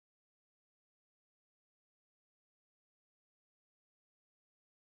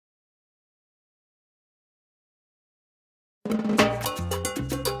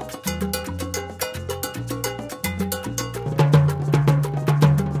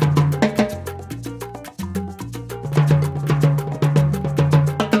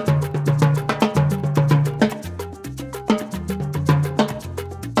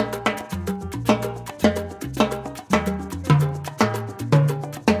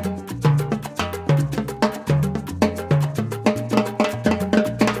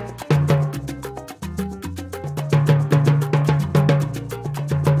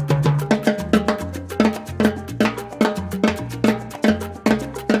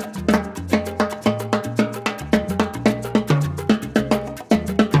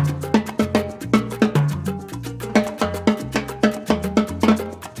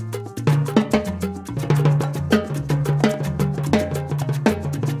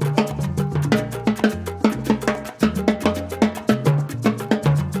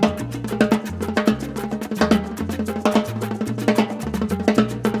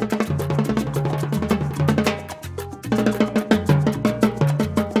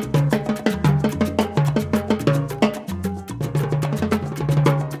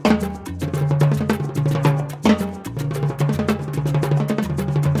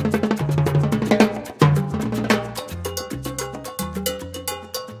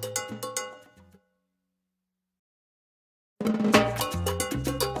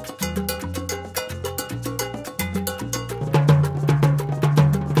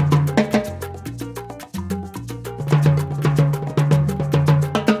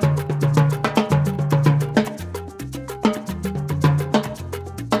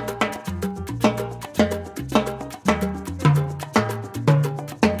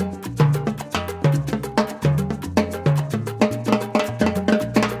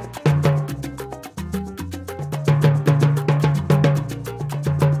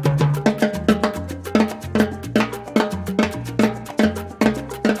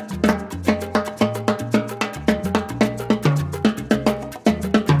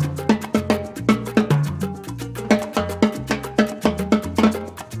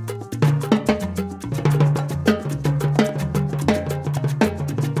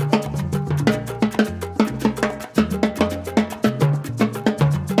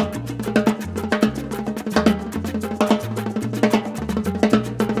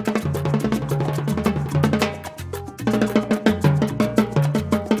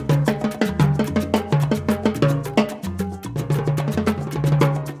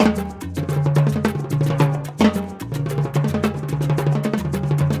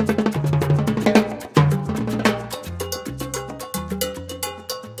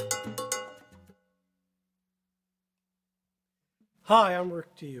Hi, I'm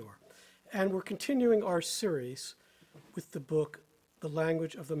Rick Dior, and we're continuing our series with the book, The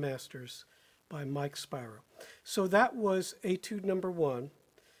Language of the Masters by Mike Spiro. So that was Etude number 1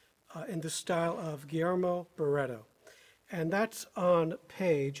 in the style of Guillermo Barreto, and that's on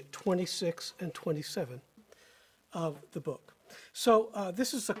page 26 and 27 of the book. So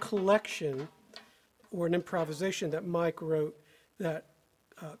this is a collection or an improvisation that Mike wrote that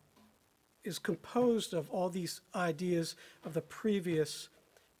is composed of all these ideas of the previous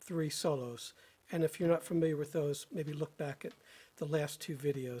 3 solos. And if you're not familiar with those, maybe look back at the last 2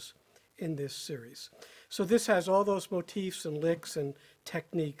 videos in this series. So this has all those motifs and licks and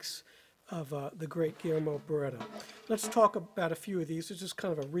techniques of the great Guillermo Barreto. Let's talk about a few of these. It's just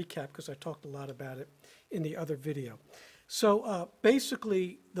kind of a recap because I talked a lot about it in the other video. So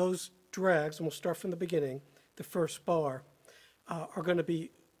basically those drags, and we'll start from the beginning, the first bar, are going to be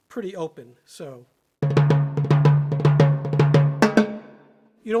pretty open. So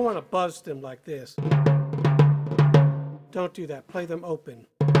you don't want to buzz them like this. Don't do that. Play them open.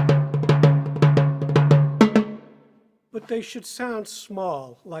 But they should sound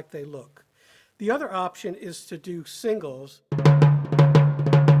small like they look. The other option is to do singles.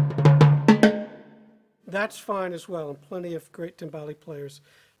 That's fine as well, and plenty of great timbale players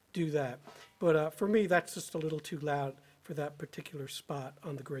do that. But for me, that's just a little too loud for that particular spot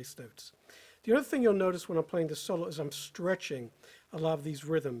on the grace notes. The other thing you'll notice when I'm playing the solo is I'm stretching a lot of these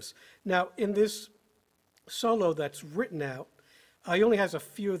rhythms. Now, in this solo that's written out, he only has a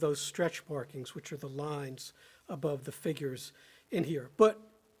few of those stretch markings, which are the lines above the figures in here. But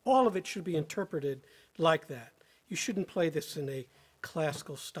all of it should be interpreted like that. You shouldn't play this in a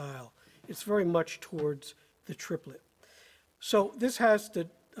classical style. It's very much towards the triplet. So this has the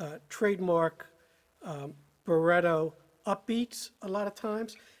trademark Barreto upbeats a lot of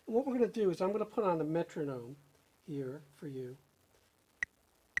times. And what we're going to do is I'm going to put on a metronome here for you.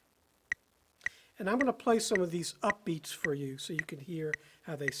 And I'm going to play some of these upbeats for you so you can hear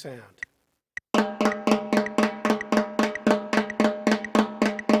how they sound.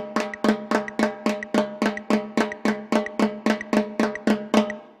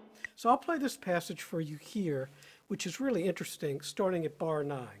 So I'll play this passage for you here, which is really interesting, starting at bar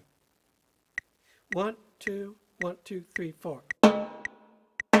 9. 1, 2, 1, 2, 3, 4.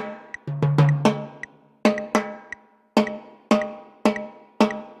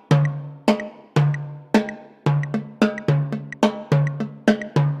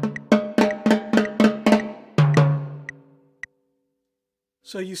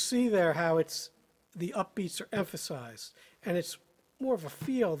 So you see there how the upbeats are emphasized, and it's more of a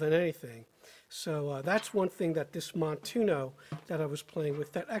feel than anything. So that's one thing that this Montuno that I was playing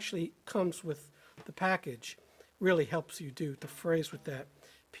with, that actually comes with the package, really helps you do the phrase with that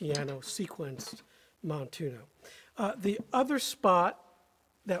piano sequenced Montuno. The other spot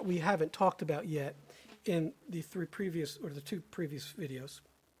that we haven't talked about yet in the two previous videos,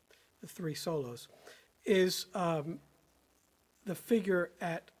 the 3 solos, is the figure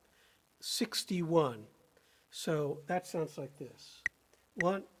at 61. So that sounds like this.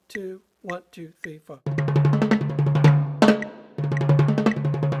 1, 2, 1, 2, 3, 4.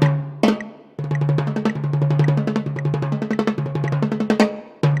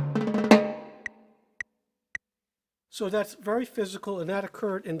 So that's very physical, and that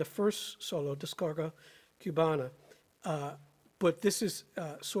occurred in the first solo, Descarga Cubana. But this is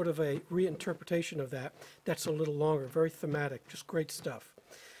sort of a reinterpretation of that. That's a little longer, very thematic, just great stuff.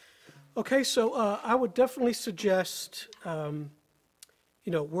 Okay, so I would definitely suggest,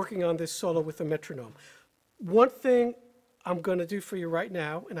 working on this solo with a metronome. One thing I'm going to do for you right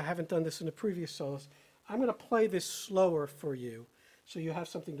now, and I haven't done this in the previous solos, I'm going to play this slower for you so you have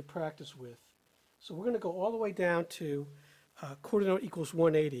something to practice with. So we're going to go all the way down to quarter note equals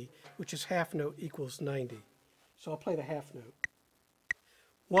 180, which is half note equals 90. So I'll play the half note.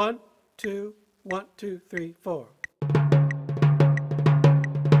 1, 2, 1, 2, 3, 4.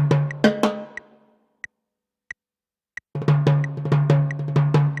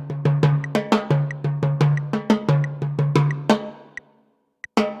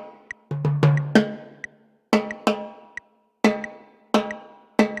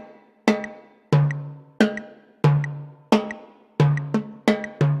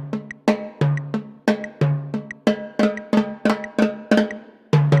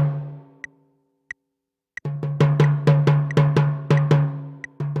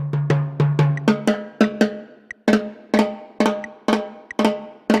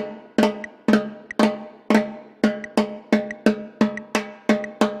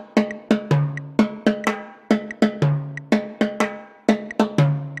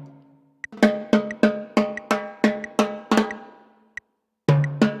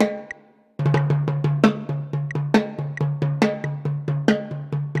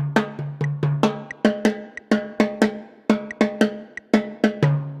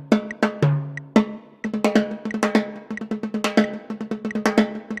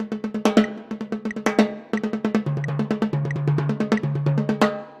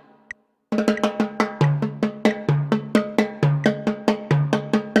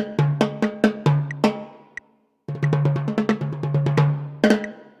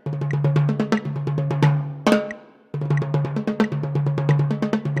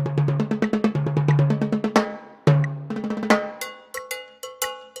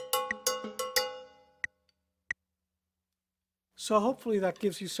 So hopefully that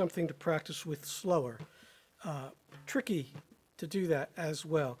gives you something to practice with slower. Tricky to do that as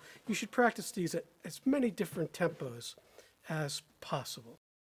well. You should practice these at as many different tempos as possible.